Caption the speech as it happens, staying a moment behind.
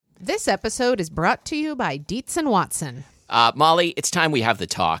This episode is brought to you by Dietz & Watson. Molly, it's time we have the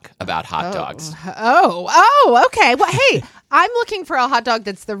talk about hot dogs. Oh, okay. Well, hey, I'm looking for a hot dog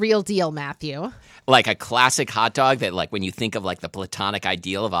that's the real deal, Matthew. Like a classic hot dog that, like, when you think of, like, the platonic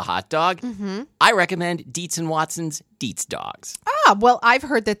ideal of a hot dog, I recommend Dietz & Watson's Dietz Dogs. Well, I've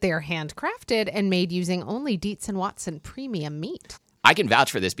heard that they're handcrafted and made using only Dietz & Watson premium meat. I can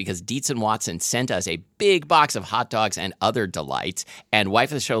vouch for this because Dietz & Watson sent us a big box of hot dogs and other delights. And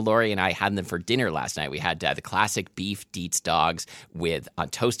wife of the show, Lori, and I had them for dinner last night. We had the classic beef Dietz dogs with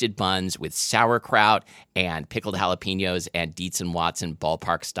toasted buns with sauerkraut and pickled jalapenos and Dietz & Watson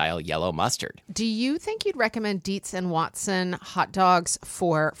ballpark-style yellow mustard. Do you think you'd recommend Dietz & Watson hot dogs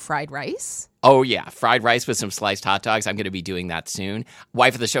for fried rice? Oh, yeah. Fried rice with some sliced hot dogs. I'm going to be doing that soon.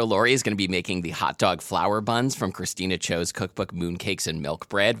 Wife of the show, Lori, is going to be making the hot dog flour buns from Christina Cho's cookbook, Mooncakes and Milk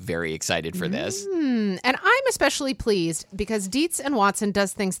Bread. Very excited for this. And I'm especially pleased because Dietz & Watson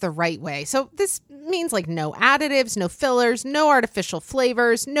does things the right way. So this means like no additives, no fillers, no artificial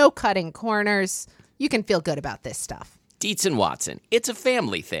flavors, no cutting corners. You can feel good about this stuff. Dietz & Watson. It's a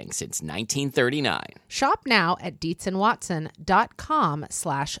family thing since 1939. Shop now at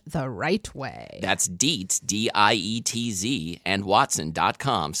dietzandwatson.com/the right way. That's Dietz, D-I-E-T-Z, and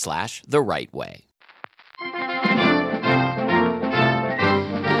Watson.com/the right way.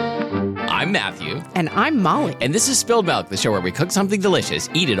 I'm Matthew. And I'm Molly. And this is Spilled Milk, the show where we cook something delicious,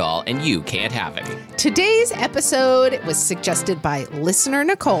 eat it all, and you can't have it. Today's episode was suggested by listener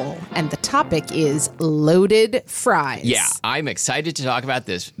Nicole, and the topic is loaded fries. Yeah, I'm excited to talk about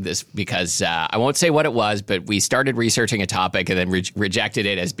this because I won't say what it was, but we started researching a topic and then rejected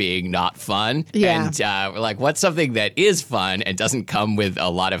it as being not fun. Yeah. And we're like, what's something that is fun and doesn't come with a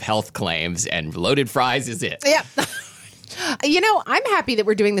lot of health claims? And loaded fries is it. Yep. You know, I'm happy that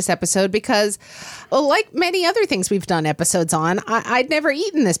we're doing this episode because, like many other things we've done episodes on, I'd never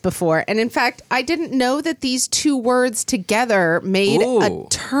eaten this before. And in fact, I didn't know that these two words together made a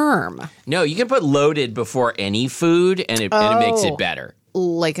term. No, you can put loaded before any food and it makes it better.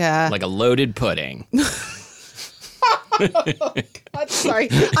 Like a loaded pudding. God, sorry.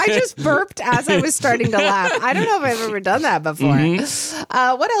 I just burped as I was starting to laugh. I don't know if I've ever done that before.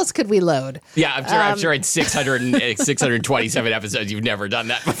 What else could we load? Yeah, I'm sure in 627 episodes you've never done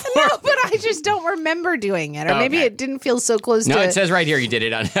that before. No, but I just don't remember doing it. Or maybe it didn't feel so close to it. No, it says right here you did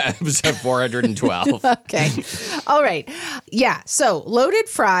it on episode 412. Okay. All right. Yeah, so loaded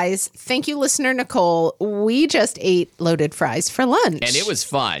fries. Thank you, listener Nicole. We just ate loaded fries for lunch. And it was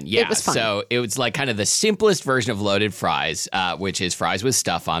fun. Yeah, it was fun. So it was like kind of the simplest version of loaded fries, which is fries with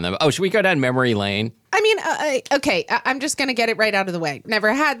stuff on them. Oh, should we go down memory lane? I mean, okay, I'm just going to get it right out of the way.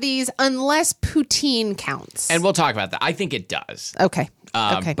 Never had these unless poutine counts. And we'll talk about that. I think it does. Okay.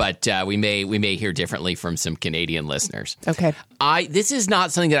 But we may hear differently from some Canadian listeners. Okay. This is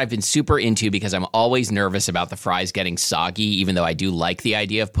not something that I've been super into because I'm always nervous about the fries getting soggy, even though I do like the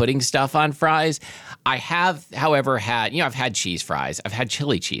idea of putting stuff on fries. I have, however, I've had cheese fries. I've had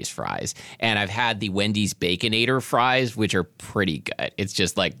chili cheese fries. And I've had the Wendy's Baconator fries, which are pretty good. It's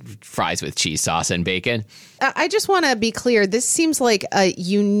just like fries with cheese sauce and bacon. I just want to be clear. This seems like a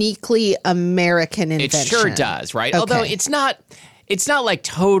uniquely American invention. It sure does, right? Okay. Although it's not like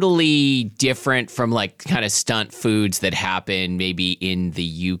totally different from like kind of stunt foods that happen maybe in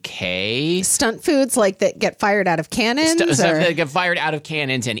the UK. Stunt foods like that get fired out of cannons? Stuff that get fired out of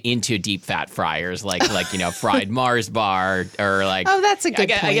cannons and into deep fat fryers like fried Mars bar or like. Oh, that's a good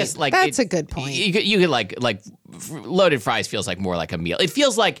point. I guess like that's a good point. You could like loaded fries feels like more like a meal. It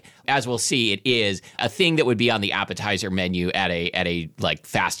feels like, as we'll see, it is a thing that would be on the appetizer menu at a like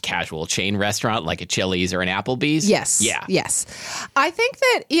fast casual chain restaurant like a Chili's or an Applebee's. Yes. Yeah. Yes. I think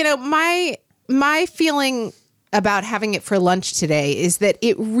that, my feeling about having it for lunch today is that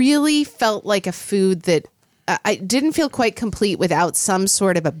it really felt like a food that I didn't feel quite complete without some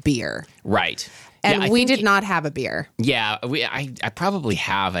sort of a beer. Right. And we did not have a beer. Yeah, I probably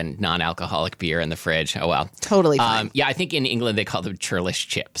have a non-alcoholic beer in the fridge. Oh, well. Totally fine. Yeah, I think in England they call them churlish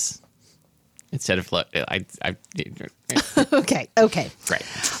chips instead of Okay. Great.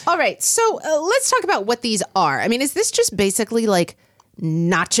 All right. So let's talk about what these are. I mean, is this just basically like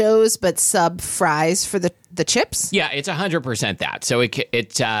nachos but sub fries for the chips? Yeah, it's 100% that. So it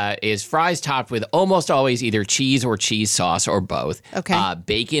is fries topped with almost always either cheese or cheese sauce or both. Okay.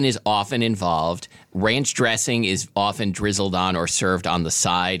 Bacon is often involved. Ranch dressing is often drizzled on or served on the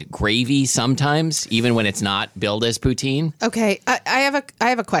side. Gravy sometimes, even when it's not billed as poutine. Okay. I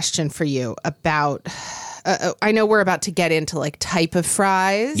have a question for you about. I know we're about to get into like type of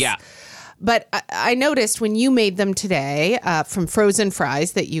fries. Yeah. But I noticed when you made them today from frozen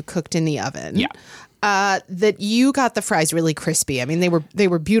fries that you cooked in the oven. Yeah. that you got the fries really crispy. I mean, they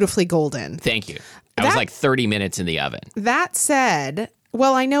were beautifully golden. Thank you. I was like 30 minutes in the oven. That said,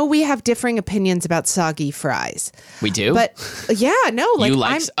 well, I know we have differing opinions about soggy fries. We do? But yeah, no, like you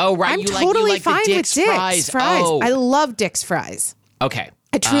like, I'm you totally like fine the Dick's with Dick's fries. Oh. I love Dick's fries. Okay.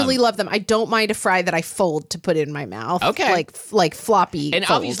 I truly love them. I don't mind a fry that I fold to put in my mouth. Okay. Like floppy. And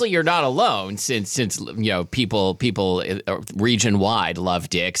fold. obviously you're not alone since people region wide love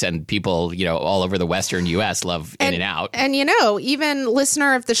Dick's, and people, all over the Western US love In-N-Out. And even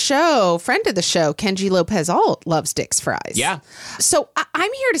listener of the show, friend of the show, Kenji Lopez Alt loves Dick's fries. Yeah. So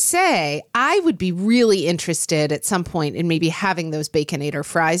I'm here to say I would be really interested at some point in maybe having those Baconator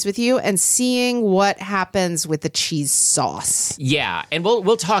fries with you and seeing what happens with the cheese sauce. Yeah, and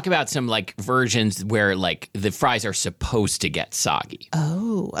we'll talk about some like versions where like the fries are supposed to get soggy.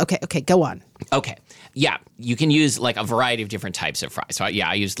 Oh, okay, go on. Okay. Yeah, you can use like a variety of different types of fries. So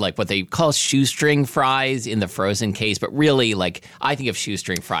I used like what they call shoestring fries in the frozen case, but really like I think of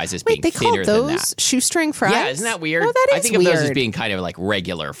shoestring fries as being thinner than that. Shoestring fries? Yeah, isn't that weird? Oh, that is I think weird. of those as being kind of like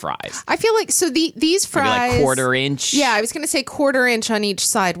regular fries. I feel like these fries maybe like quarter inch. Yeah, I was going to say quarter inch on each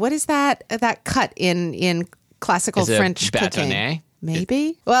side. What is that cut in classical French cooking? Bâtonnet?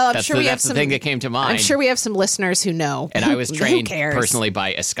 Maybe. Well, I'm sure we have that's the thing that came to mind. I'm sure we have some listeners who know. And I was trained Who cares? personally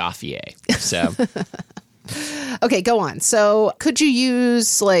by Escoffier. So Okay, go on. So could you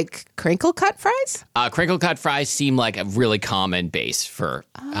use like crinkle cut fries? Crinkle cut fries seem like a really common base for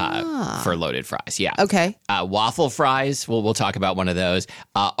loaded fries. Yeah. Okay. Waffle fries. We'll talk about one of those.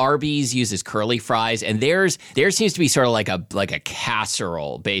 Arby's uses curly fries, and theirs seems to be sort of like a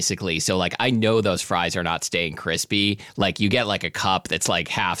casserole basically. So like I know those fries are not staying crispy. Like you get like a cup that's like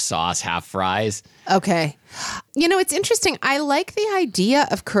half sauce, half fries. Okay. It's interesting. I like the idea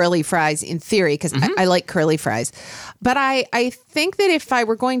of curly fries in theory because I like curly fries. But I think that if I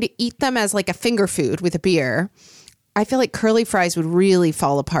were going to eat them as like a finger food with a beer, I feel like curly fries would really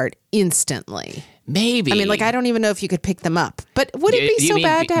fall apart instantly. Maybe. I mean, like I don't even know if you could pick them up. But would it be so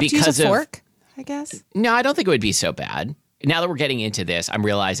bad to have to use a fork, I guess? No, I don't think it would be so bad. Now that we're getting into this, I'm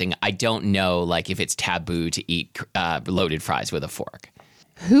realizing I don't know like if it's taboo to eat loaded fries with a fork.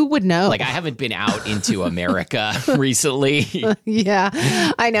 Who would know? Like I haven't been out into America recently. Yeah,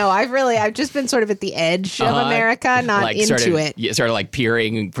 I know. I've just been sort of at the edge of America, not like into it. Sort of like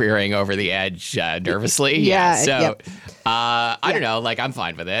peering over the edge nervously. Yeah. So Yep. I don't know. Like I'm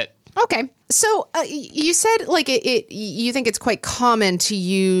fine with it. Okay. So you said like you think it's quite common to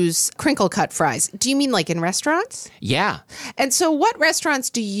use crinkle cut fries. Do you mean like in restaurants? Yeah. And so what restaurants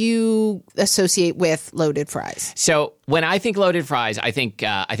do you associate with loaded fries? So when I think loaded fries, I think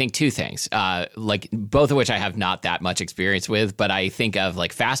two things, like both of which I have not that much experience with, but I think of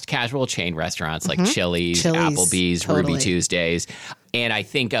like fast casual chain restaurants like Chili's, Applebee's, totally. Ruby Tuesdays. And I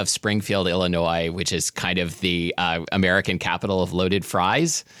think of Springfield, Illinois, which is kind of the American capital of loaded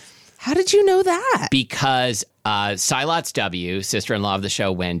fries. How did you know that? Because Silots W., sister-in-law of the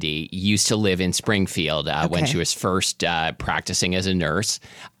show Wendy, used to live in Springfield when she was first practicing as a nurse,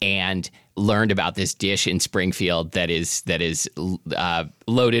 and learned about this dish in Springfield that is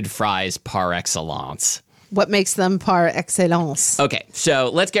loaded fries par excellence. What makes them par excellence? Okay, so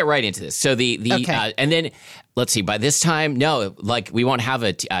let's get right into this. So and then let's see. By this time, no, like we won't have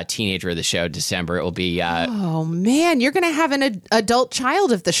a teenager of the show. December, it will be. Oh man, you're going to have an adult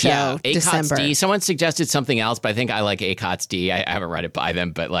child of the show. Yeah, December. ACOTS D. Someone suggested something else, but I think I like ACOTS D. I haven't run it by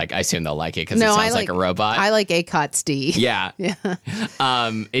them, but like I assume they'll like it because it sounds like a robot. I like ACOTS D. Yeah, yeah.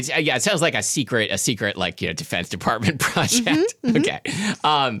 It sounds like a secret like Defense Department project. Okay.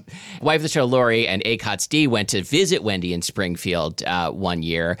 Wife of the show Lori and ACOTS D went to visit Wendy in Springfield one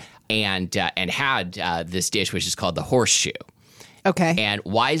year and had this dish which is called the horseshoe. Okay. And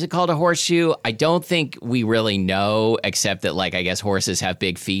why is it called a horseshoe? I don't think we really know, except that like I guess horses have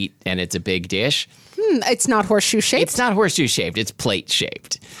big feet and it's a big dish. It's not horseshoe shaped? It's not horseshoe shaped. It's plate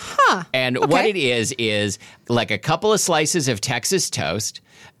shaped. Huh. And what it is like a couple of slices of Texas toast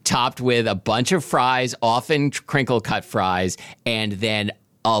topped with a bunch of fries, often crinkle cut fries, and then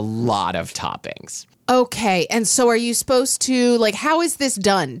a lot of toppings. Okay, and so are you supposed to like? How is this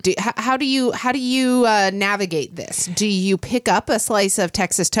done? How do you navigate this? Do you pick up a slice of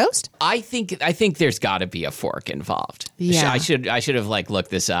Texas toast? I think there's got to be a fork involved. Yeah, I should have like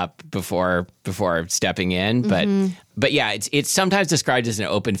looked this up before stepping in, but yeah, it's sometimes described as an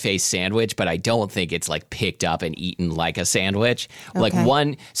open faced sandwich, but I don't think it's like picked up and eaten like a sandwich. Like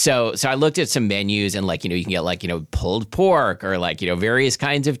so I looked at some menus and like you can get like pulled pork or like various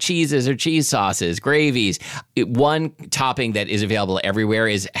kinds of cheeses or cheese sauces, gravies. One topping that is available everywhere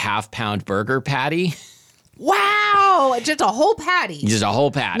is half-pound burger patty. Wow. Just a whole patty. Just a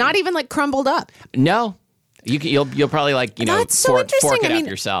whole patty. Not even like crumbled up. No. You'll probably like, That's so interesting. fork it up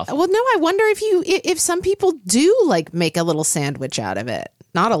yourself. Well, no, I wonder if some people do like make a little sandwich out of it.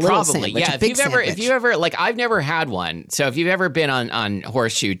 Not a little Probably, sandwich, yeah. a big sandwich. If you ever, like, I've never had one. So if you've ever been on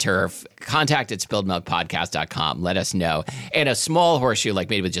horseshoe turf, contact at spilledmilkpodcast.com. Let us know. And a small horseshoe, like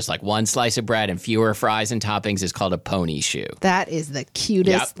made with just like one slice of bread and fewer fries and toppings, is called a pony shoe. That is the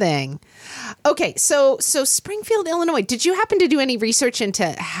cutest thing. Okay, so Springfield, Illinois. Did you happen to do any research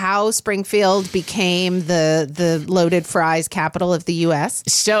into how Springfield became the loaded fries capital of the U.S.?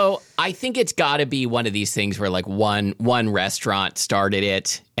 So I think it's got to be one of these things where like one restaurant started it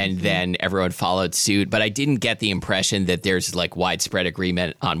and then everyone followed suit. But I didn't get the impression that there's like widespread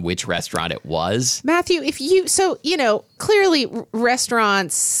agreement on which restaurant it was. Matthew, clearly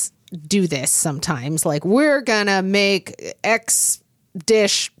restaurants do this sometimes. Like, we're going to make X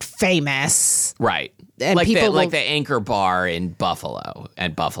dish famous. Right. And like people like the Anchor Bar in Buffalo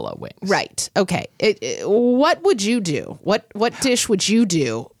and Buffalo Wings. Right. Okay. What would you do? What dish would you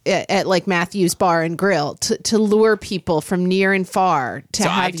do at like Matthew's Bar and Grill to lure people from near and far to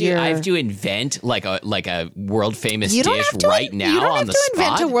I have to invent like a world famous dish right now on the spot. You don't have to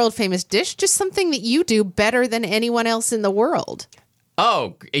invent a world famous dish. Just something that you do better than anyone else in the world.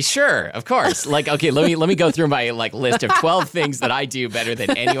 Oh, sure, of course. Like, okay, let me go through my like list of 12 things that I do better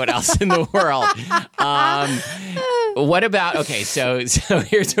than anyone else in the world. What about? Okay, so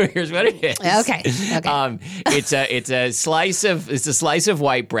here's what it is. Okay. It's a slice of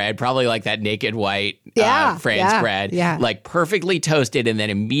white bread, probably like that Naked White Franz bread, like perfectly toasted and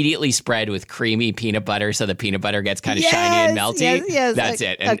then immediately spread with creamy peanut butter, so the peanut butter gets kind of shiny and melty. Yes, that's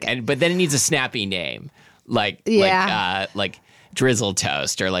it. But then it needs a snappy name, like Drizzle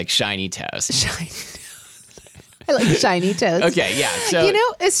Toast or like Shiny Toast. I like Shiny Toast. Okay, yeah. So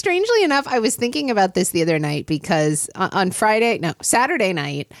strangely enough, I was thinking about this the other night because on Saturday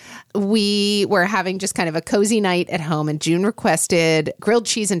night, we were having just kind of a cozy night at home, and June requested grilled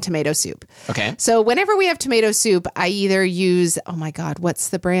cheese and tomato soup. Okay. So whenever we have tomato soup, I either use, oh my God, what's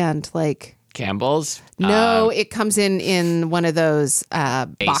the brand? Like Campbell's? No, it comes in one of those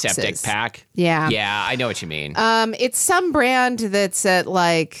boxes. Aseptic pack? Yeah. Yeah, I know what you mean. It's some brand that's at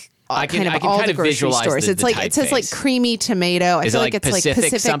like all the grocery stores. It's like it says like creamy tomato. I feel like it's Pacific like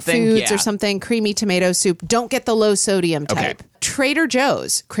Pacific something? Foods or something. Creamy tomato soup. Don't get the low sodium type. Okay. Trader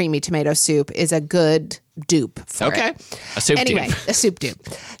Joe's creamy tomato soup is a good dupe for it. A soup dupe. A soup dupe.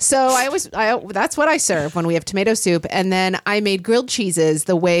 So that's what I serve when we have tomato soup. And then I made grilled cheeses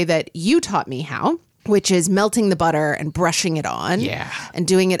the way that you taught me how, which is melting the butter and brushing it on. Yeah. And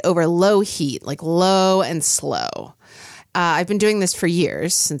doing it over low heat, like low and slow. I've been doing this for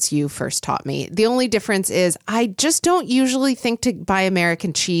years since you first taught me. The only difference is I just don't usually think to buy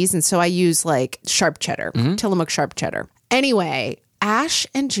American cheese. And so I use like sharp cheddar, Tillamook sharp cheddar. Anyway, Ash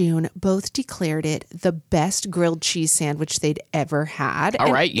and June both declared it the best grilled cheese sandwich they'd ever had.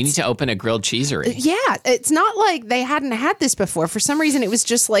 All right, you need to open a grilled cheesery. Yeah, it's not like they hadn't had this before. For some reason, it was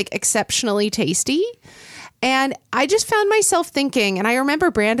just like exceptionally tasty. And I just found myself thinking, and I remember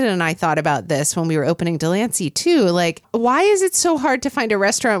Brandon and I thought about this when we were opening Delancey too, like, why is it so hard to find a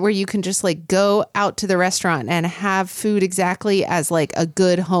restaurant where you can just like go out to the restaurant and have food exactly as like a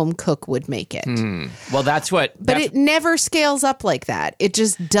good home cook would make it? Well, but it never scales up like that. It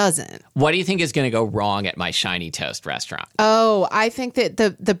just doesn't. What do you think is going to go wrong at my Shiny Toast restaurant? Oh, I think that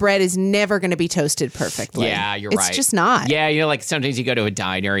the bread is never going to be toasted perfectly. Yeah, you're right. It's just not. Yeah, like sometimes you go to a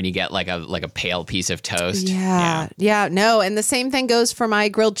diner and you get like a pale piece of toast. Yeah, no. And the same thing goes for my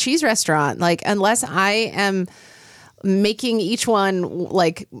grilled cheese restaurant. Like, unless I am making each one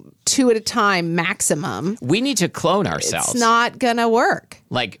like 2 at a time maximum, we need to clone ourselves. It's not gonna work.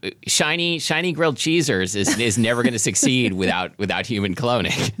 Like shiny grilled cheesers is never going to succeed without human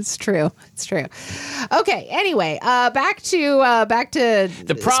cloning. It's true. Okay. Anyway, back to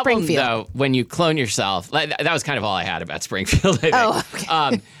the problem Springfield. though, when you clone yourself. That was kind of all I had about Springfield. I think. Oh,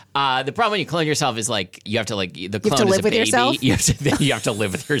 okay. The problem when you clone yourself is like you have to like the clone you have to is live a with baby. yourself? You have to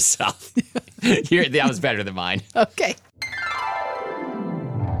live with yourself. That was better than mine. Okay.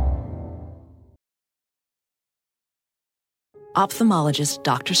 Ophthalmologist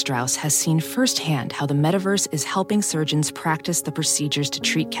Dr. Strauss has seen firsthand how the metaverse is helping surgeons practice the procedures to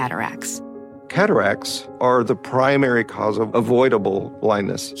treat cataracts. Cataracts are the primary cause of avoidable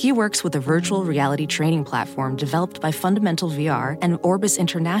blindness. He works with a virtual reality training platform developed by Fundamental VR and Orbis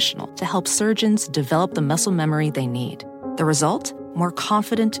International to help surgeons develop the muscle memory they need. The result? More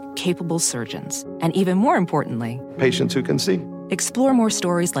confident, capable surgeons. And even more importantly, patients who can see. Explore more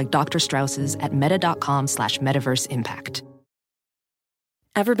stories like Dr. Strauss's at meta.com/metaverseimpact.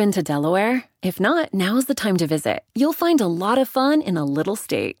 Ever been to Delaware? If not, now's the time to visit. You'll find a lot of fun in a little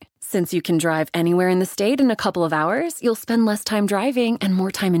state. Since you can drive anywhere in the state in a couple of hours, you'll spend less time driving and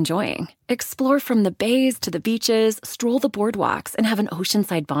more time enjoying. Explore from the bays to the beaches, stroll the boardwalks, and have an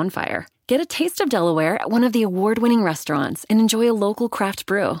oceanside bonfire. Get a taste of Delaware at one of the award-winning restaurants and enjoy a local craft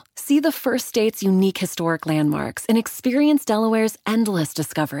brew. See the first state's unique historic landmarks and experience Delaware's endless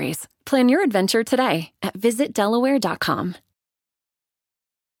discoveries. Plan your adventure today at visitdelaware.com.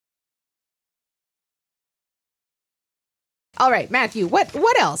 All right, Matthew,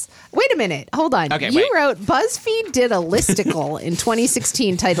 what else? Wait a minute. Hold on. Okay, you wait. wrote BuzzFeed did a listicle in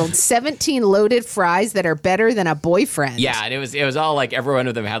 2016 titled 17 loaded fries that are better than a boyfriend. Yeah, and it was all like every one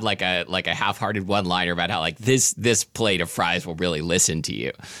of them had like a half-hearted one-liner about how like this plate of fries will really listen to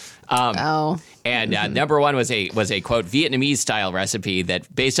you. And number one was a quote Vietnamese style recipe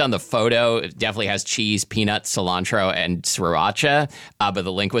that, based on the photo, definitely has cheese, peanuts, cilantro, and sriracha. But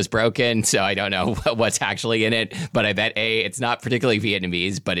the link was broken, so I don't know what's actually in it. But I bet it's not particularly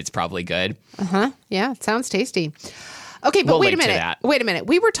Vietnamese, but it's probably good. Yeah, it sounds tasty. Okay, but We'll wait a link to minute. that. Wait a minute.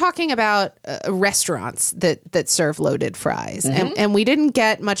 We were talking about restaurants that serve loaded fries, Mm-hmm. and we didn't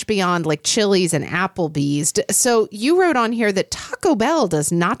get much beyond like Chili's and Applebee's. So you wrote on here that Taco Bell does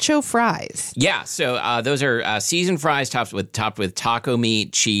nacho fries. Yeah, so those are seasoned fries topped with taco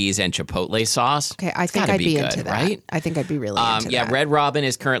meat, cheese, and chipotle sauce. Okay, I It's think gotta I'd be be good, into that. right? I think I'd be really into Yeah, that. Red Robin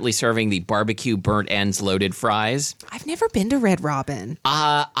is currently serving the barbecue burnt ends loaded fries. I've never been to Red Robin.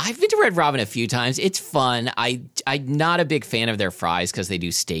 I've been to Red Robin a few times. It's fun. I'm not a big fan of their fries because they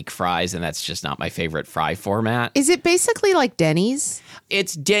do steak fries, and that's just not my favorite fry format. Is it basically like Denny's?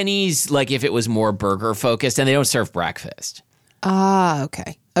 It's Denny's, like if it was more burger focused, and they don't serve breakfast. Ah,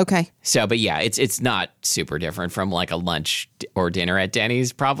 okay. Okay. So, but yeah, it's not super different from like a lunch or dinner at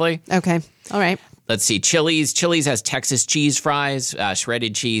Denny's, probably. Okay. All right. Let's see. Chili's. Chili's has Texas cheese fries,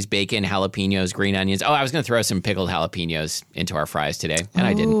 shredded cheese, bacon, jalapenos, green onions. Oh, I was going to throw some pickled jalapenos into our fries today, and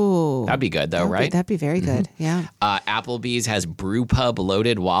I didn't. That'd be good, though, right? That'd be very good. Yeah. Applebee's has Brew Pub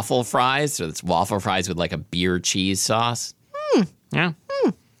loaded waffle fries. So it's waffle fries with like a beer cheese sauce. Yeah.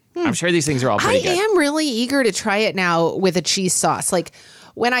 I'm sure these things are all I pretty good. am really eager to try it now with a cheese sauce. Like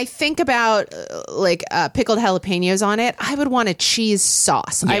when I think about pickled jalapenos on it, I would want a cheese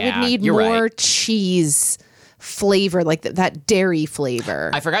sauce. I would Yeah, need you're more right. cheese flavor, like that dairy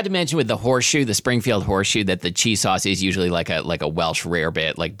flavor. I forgot to mention with the horseshoe, the Springfield horseshoe, that the cheese sauce is usually like a Welsh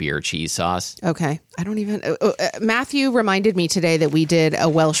rarebit, like beer cheese sauce. Okay. I don't even. Matthew reminded me today that we did a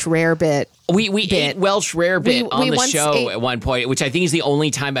Welsh rarebit. We ate Welsh rarebit on the once show ate- at one point, which I think is the only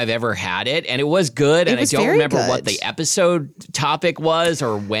time I've ever had it, and it was good. And was I don't very remember what good. the episode topic was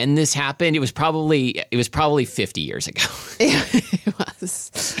or when this happened. It was probably 50 years ago. It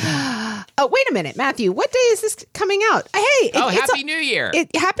was. Oh, wait a minute, Matthew. What day is this coming out? Hey. Happy New Year!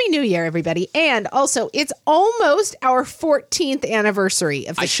 Happy New Year, everybody. And also, it's almost our 14th anniversary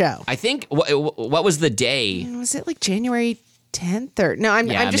of the show. I think what was the day? Was it like January 10th or no? I'm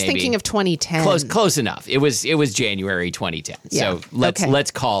just maybe. thinking of 2010. Close enough. It was January 2010. Yeah. So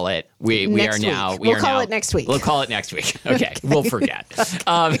let's call it. We Next are now. week. We We'll are call now- it next week. We'll call it next week. Okay. We'll forget.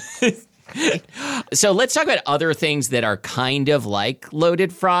 So let's talk about other things that are kind of like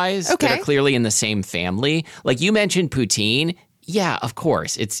loaded fries that Okay. are clearly in the same family. Like you mentioned poutine. Yeah, of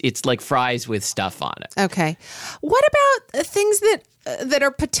course. It's like fries with stuff on it. Okay. What about things that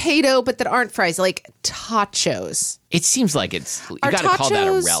are potato but that aren't fries, like tachos? It seems like you Are got to call that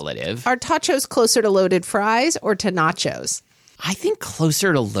a tachos- relative. Are tachos closer to loaded fries or to nachos? I think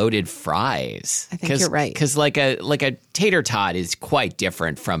closer to loaded fries. I think you're right. Because like a tater tot is quite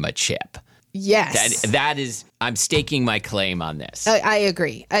different from a chip. Yes. That is, I'm staking my claim on this. I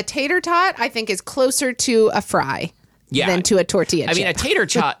agree. A tater tot, I think, is closer to a fry than to a tortilla chip. I mean, a tater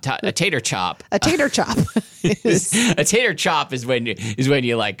chop. A tater chop. A tater chop is when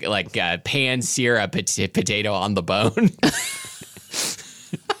you like pan sear a potato on the bone.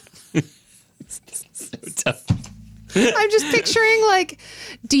 So tough. I'm just picturing like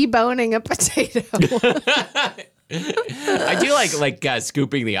deboning a potato. I do like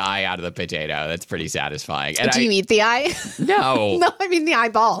scooping the eye out of the potato. That's pretty satisfying. And Do you eat the eye? No. No, I mean the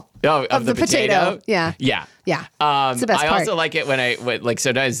eyeball. Oh, of the potato. Yeah. Yeah. Yeah. It's the best I part. also like it when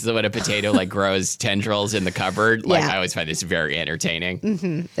sometimes when a potato like grows tendrils in the cupboard. Like Yeah. I always find this very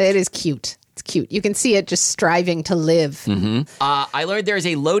entertaining. It is cute. It's cute. You can see it just striving to live. I learned there is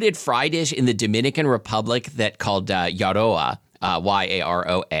a loaded fry dish in the Dominican Republic that called yaroa.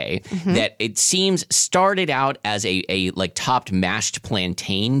 Yaroa, that it seems started out as a like topped mashed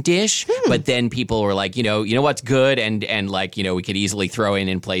plantain dish, but then people were like, you know what's good and like, we could easily throw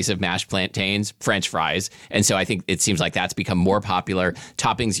in place of mashed plantains, French fries. And so I think it seems like that's become more popular.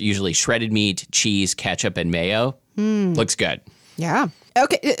 Toppings usually shredded meat, cheese, ketchup, and mayo. Looks good. Yeah.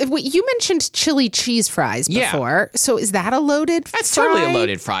 Okay, you mentioned chili cheese fries before. Yeah. So is that a loaded fry? That's totally a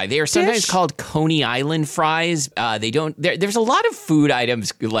loaded fry. They are sometimes called Coney Island fries. There's a lot of food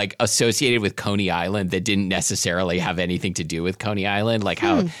items like associated with Coney Island that didn't necessarily have anything to do with Coney Island. Like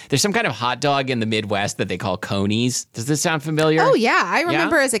how there's some kind of hot dog in the Midwest that they call conies. Does this sound familiar? Oh, yeah. I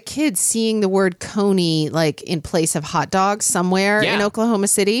remember as a kid seeing the word coney like in place of hot dog somewhere in Oklahoma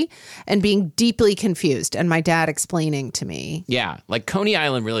City and being deeply confused. And my dad explaining to me. Yeah, like Coney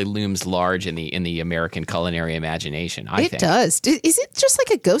Island really looms large in the American culinary imagination, I think. It does. Is it just like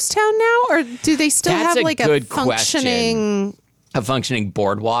a ghost town now, or do they still have like a functioning... A functioning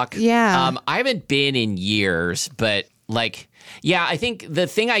boardwalk? Yeah. I haven't been in years, but like... Yeah, I think the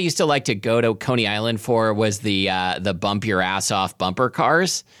thing I used to like to go to Coney Island for was the bump your ass off bumper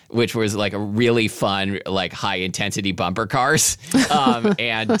cars, which was like a really fun, like high intensity bumper cars.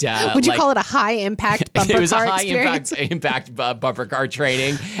 And would you call it a high impact bumper car? It was car a high experience? impact bumper car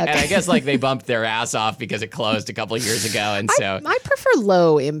training, and I guess like they bumped their ass off because it closed a couple of years ago, and so I prefer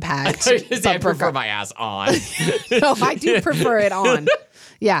low impact. I prefer my ass on. No, I do prefer it on.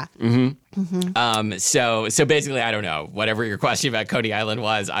 Yeah. So basically, I don't know. Whatever your question about Coney Island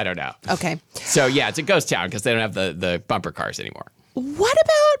was, I don't know. Okay. So yeah, it's a ghost town because they don't have the bumper cars anymore. What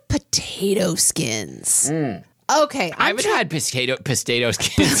about potato skins? Okay. I haven't had potato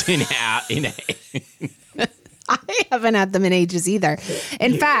skins in I haven't had them in ages either.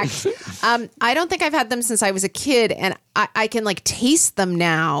 In fact, I don't think I've had them since I was a kid, and I can like taste them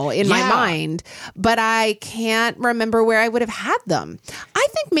now in my mind, but I can't remember where I would have had them. I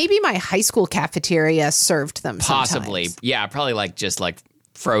think maybe my high school cafeteria served them possibly. Sometimes. Yeah, probably like just like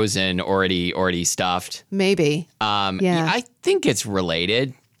frozen, already stuffed. Maybe. I think it's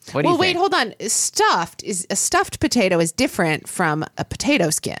related. What do you think? Wait, hold on. A stuffed potato is different from a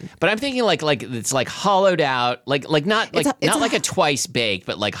potato skin. But I'm thinking like it's like hollowed out, like not like a twice baked,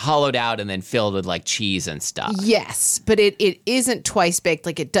 but like hollowed out and then filled with like cheese and stuff. Yes, but it isn't twice baked.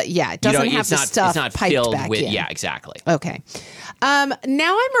 Like it doesn't have the stuff it's not piped filled back with. in. Yeah, exactly. Okay. Now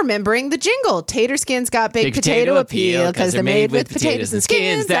I'm remembering the jingle. Tater skins got big potato appeal because they're made with potatoes and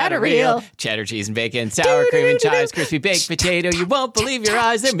skins that are real. Cheddar cheese and bacon, sour cream and chives, crispy baked potato. You won't believe your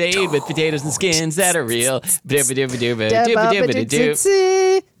eyes. They're made with potatoes and skins that are real.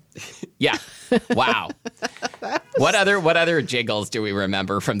 Yeah. Wow. What other jingles do we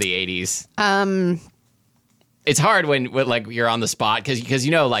remember from the 80s? It's hard when like you're on the spot because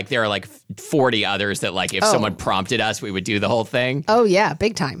like there are like 40 others that like if someone prompted us, we would do the whole thing. Oh yeah,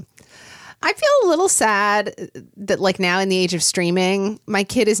 big time. I feel a little sad that like now in the age of streaming, my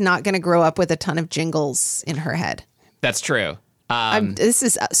kid is not going to grow up with a ton of jingles in her head. That's true. This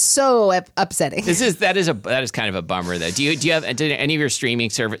is so upsetting. That is kind of a bummer though. Do any of your streaming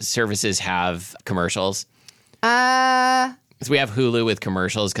services have commercials? Because we have Hulu with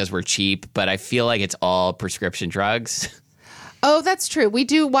commercials because we're cheap, but I feel like it's all prescription drugs. Oh, that's true. We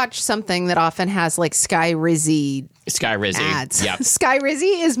do watch something that often has like Sky Rizzy ads. Yep. Sky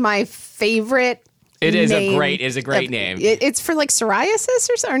Rizzy is my favorite. It is a great name. It's for like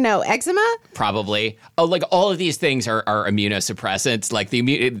psoriasis or no, eczema? Probably. Oh, like all of these things are immunosuppressants.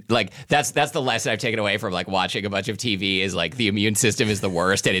 Like that's the lesson I've taken away from like watching a bunch of TV is like the immune system is the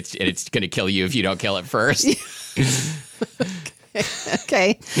worst and it's going to kill you if you don't kill it first.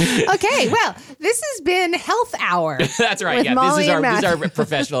 Okay. Well, this has been Health Hour. That's right. Yeah, this is our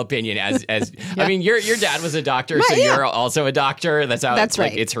professional opinion. As I mean, your dad was a doctor, so you're also a doctor. That's how. That's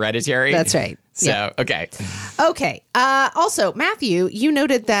right. Like, it's hereditary. That's right. So okay. Also, Matthew, you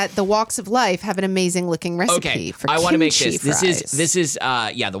noted that the Walks of Life have an amazing looking recipe for kimchi I want to make this. fries. This is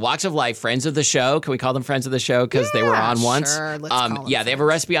the Walks of Life, friends of the show. Can we call them friends of the show because they were on once? Sure, let's call them they have a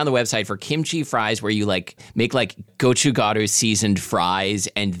recipe on the website for kimchi fries where you like make like gochugaru seasoned fries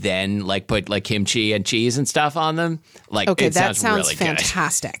and then like put like kimchi and cheese and stuff on them. Like that sounds really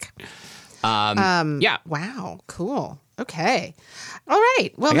fantastic. Yeah. Wow. Cool. Okay. All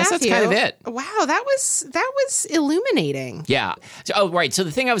right. Well, I guess Matthew, that's kind of it. Wow, that was illuminating. Yeah. So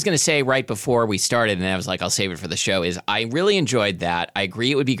the thing I was going to say right before we started, and I was like, I'll save it for the show, is I really enjoyed that. I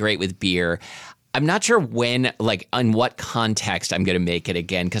agree it would be great with beer. I'm not sure when, like, on what context I'm going to make it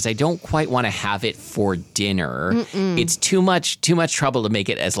again, because I don't quite want to have it for dinner. It's too much trouble to make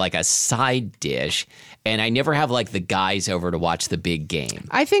it as like a side dish. And I never have like the guys over to watch the big game.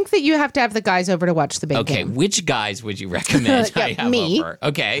 I think that you have to have the guys over to watch the big game. Okay, which guys would you recommend I have me. over?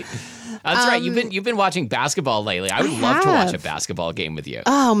 Okay. That's right. You've been watching basketball lately. I would love to watch a basketball game with you.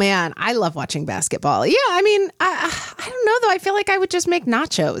 Oh man, I love watching basketball. Yeah, I mean, I don't know though. I feel like I would just make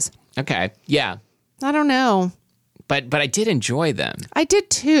nachos. Okay. Yeah. I don't know. But I did enjoy them. I did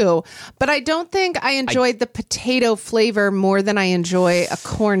too, but I don't think I enjoyed the potato flavor more than I enjoy a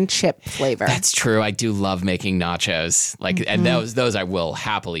corn chip flavor. That's true. I do love making nachos. Like, and those I will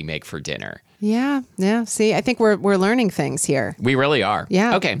happily make for dinner. Yeah. See, I think we're learning things here. We really are.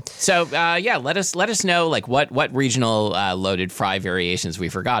 Yeah. Okay. So let us know like what regional loaded fry variations we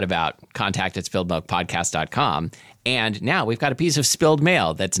forgot about. contact@spilledmilkpodcast.com. And now we've got a piece of spilled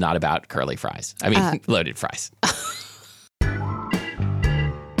mail that's not about curly fries. I mean, loaded fries.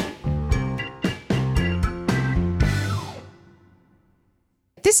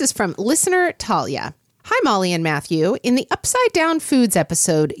 This is from listener Talia. Hi, Molly and Matthew. In the Upside Down Foods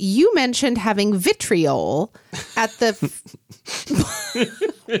episode, you mentioned having vitriol at the...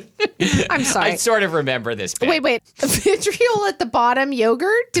 I'm sorry. I sort of remember this bit. Wait. Vitriol at the bottom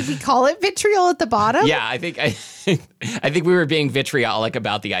yogurt? Did we call it vitriol at the bottom? Yeah, I think we were being vitriolic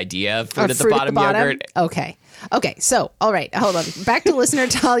about the idea of fruit at the bottom yogurt. Okay. So, all right, hold on. Back to listener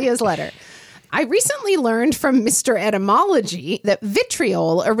Talia's letter. I recently learned from Mr. Etymology that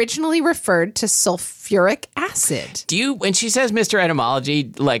vitriol originally referred to sulfuric acid. When she says Mr.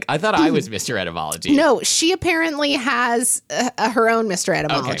 Etymology, like, I thought I was Mr. Etymology. No, she apparently has her own Mr.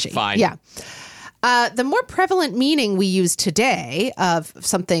 Etymology. Okay, fine. Yeah. The more prevalent meaning we use today of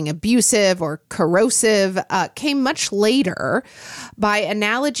something abusive or corrosive came much later by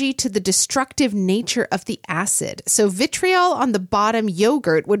analogy to the destructive nature of the acid. So vitriol on the bottom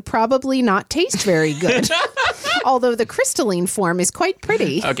yogurt would probably not taste very good, although the crystalline form is quite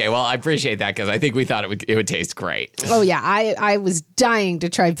pretty. Okay, well, I appreciate that because I think we thought it would taste great. Oh, yeah. I was dying to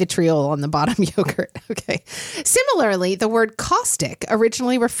try vitriol on the bottom yogurt. Okay. Similarly, the word caustic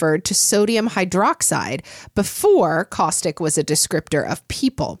originally referred to sodium hydroxide before caustic was a descriptor of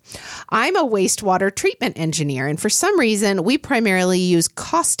people. I'm a wastewater treatment engineer, and for some reason, we primarily use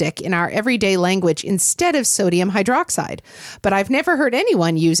caustic in our everyday language instead of sodium hydroxide. But I've never heard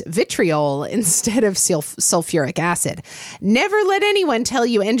anyone use vitriol instead of sulfuric acid. Never let anyone tell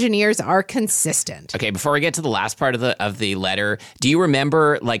you engineers are consistent. Okay, before we get to the last part of the letter, do you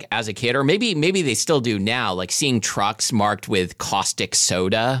remember, like, as a kid, or maybe they still do now, like seeing trucks marked with caustic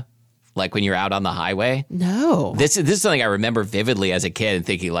soda? Like when you're out on the highway? No. This is something I remember vividly as a kid and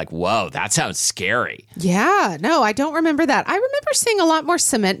thinking like, whoa, that sounds scary. Yeah, no, I don't remember that. I remember seeing a lot more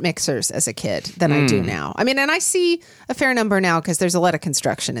cement mixers as a kid than I do now. I mean, and I see a fair number now because there's a lot of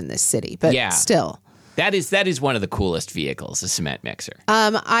construction in this city, but still. That is one of the coolest vehicles, a cement mixer.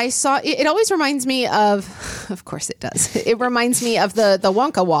 I saw, it always reminds me of course it does. It reminds me of the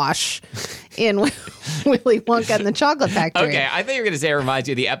Wonka wash in Willy Wonka and the Chocolate Factory. Okay, I thought you were going to say it reminds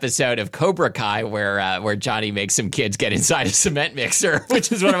you of the episode of Cobra Kai where Johnny makes some kids get inside a cement mixer,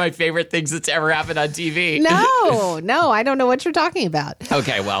 which is one of my favorite things that's ever happened on TV. No, I don't know what you're talking about.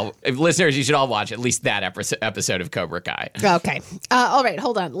 Okay, well, listeners, you should all watch at least that episode of Cobra Kai. Okay. All right,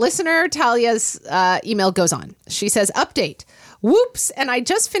 hold on. Listener Talia's email goes on. She says, update. Whoops. And I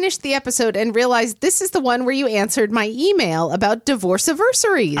just finished the episode and realized this is the one where you answered my email about divorce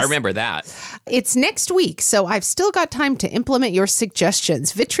anniversaries. I remember that. It's next week, so I've still got time to implement your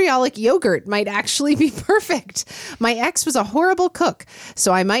suggestions. Vitriolic yogurt might actually be perfect. My ex was a horrible cook,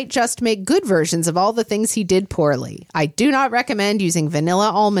 so I might just make good versions of all the things he did poorly. I do not recommend using vanilla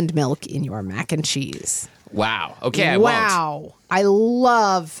almond milk in your mac and cheese. Wow. Okay, I won't.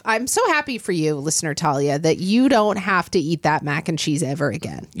 I'm so happy for you, listener Talia, that you don't have to eat that mac and cheese ever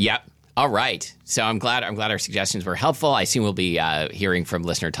again. Yep. All right. So I'm glad our suggestions were helpful. I assume we'll be hearing from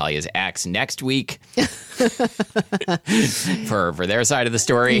listener Talia's ex next week for their side of the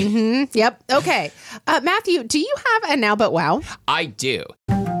story. Mm-hmm. Yep. Okay. Matthew, do you have a Now But Wow? I do.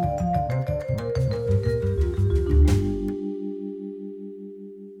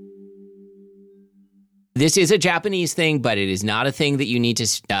 This is a Japanese thing, but it is not a thing that you need to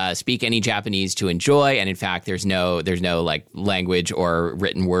speak any Japanese to enjoy. And in fact, there's no like language or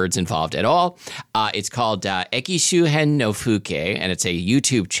written words involved at all. It's called Ekishuhen no Fuke, and it's a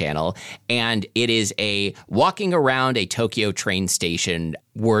YouTube channel. And it is a walking around a Tokyo train station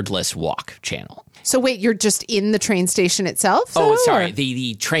wordless walk channel. So wait, you're just in the train station itself? Oh, sorry, or-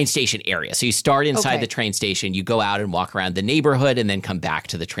 the train station area. So you start inside the train station, you go out and walk around the neighborhood, and then come back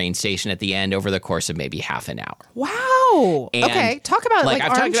to the train station at the end over the course of maybe half an hour. Wow. And, okay, talk about like I've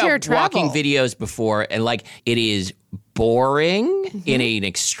talked armchair about travel. walking videos before, and like it is boring in an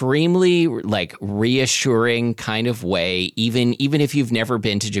extremely like reassuring kind of way. Even if you've never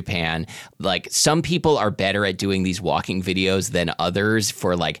been to Japan, like some people are better at doing these walking videos than others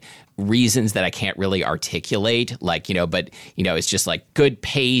for like reasons that I can't really articulate, like, but it's just like good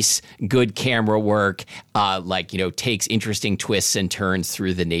pace, good camera work, takes interesting twists and turns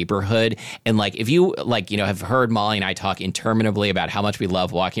through the neighborhood. And like, if you have heard Molly and I talk interminably about how much we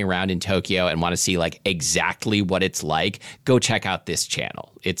love walking around in Tokyo and want to see like exactly what it's like, go check out this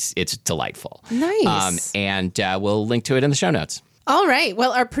channel. It's delightful. Nice. And we'll link to it in the show notes. All right.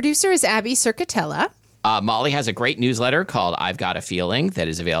 Well, our producer is Abby Circatella. Molly has a great newsletter called I've Got a Feeling that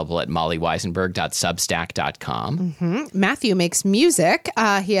is available at mollyweisenberg.substack.com. Matthew makes music.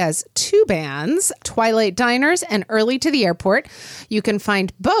 He has 2 bands, Twilight Diners and Early to the Airport. You can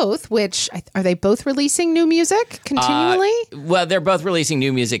find both, which are they both releasing new music continually? Well, they're both releasing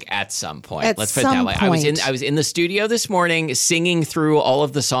new music at some point. At Let's put it that some way. point. I was in the studio this morning singing through all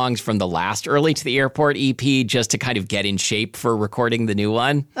of the songs from the last Early to the Airport EP just to kind of get in shape for recording the new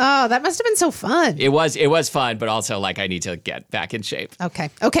one. Oh, that must have been so fun. It was fun, but also like I need to get back in shape.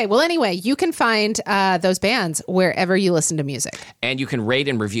 Okay. Well, anyway, you can find those bands wherever you listen to music. And you can rate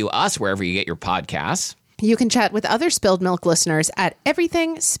and review us wherever you get your podcasts. You can chat with other Spilled Milk listeners at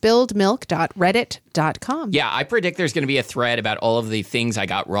everythingspilledmilk.reddit.com. Yeah, I predict there's going to be a thread about all of the things I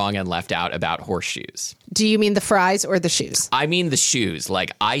got wrong and left out about horseshoes. Do you mean the fries or the shoes? I mean the shoes.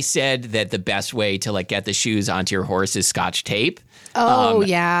 Like I said that the best way to like get the shoes onto your horse is Scotch tape. Oh,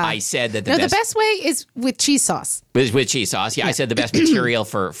 yeah. I said that the best way is with cheese sauce. With cheese sauce. Yeah, I said the best material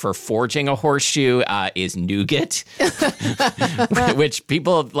for forging a horseshoe is nougat, which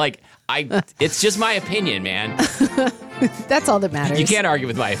people like. It's just my opinion, man. That's all that matters. You can't argue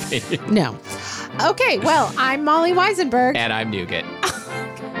with my opinion. No. Okay, well, I'm Molly Weisenberg. And I'm Nougat.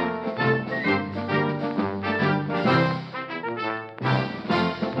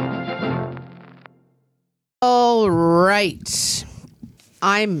 All right.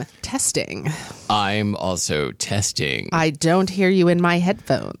 I'm testing. I'm also testing. I don't hear you in my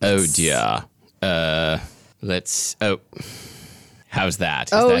headphones. Oh, dear. How's that?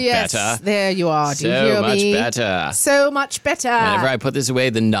 Is oh, that yes. better? There you are. Do you So hear much me? better. So much better. Whenever I put this away,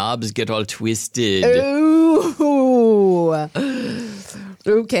 the knobs get all twisted. Ooh.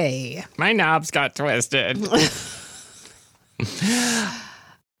 Okay. My knobs got twisted.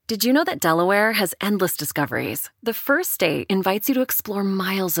 Did you know that Delaware has endless discoveries? The first state invites you to explore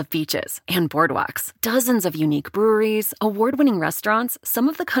miles of beaches and boardwalks, dozens of unique breweries, award-winning restaurants, some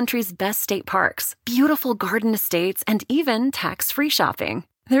of the country's best state parks, beautiful garden estates, and even tax-free shopping.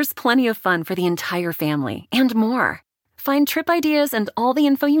 There's plenty of fun for the entire family and more. Find trip ideas and all the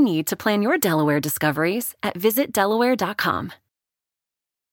info you need to plan your Delaware discoveries at visitdelaware.com.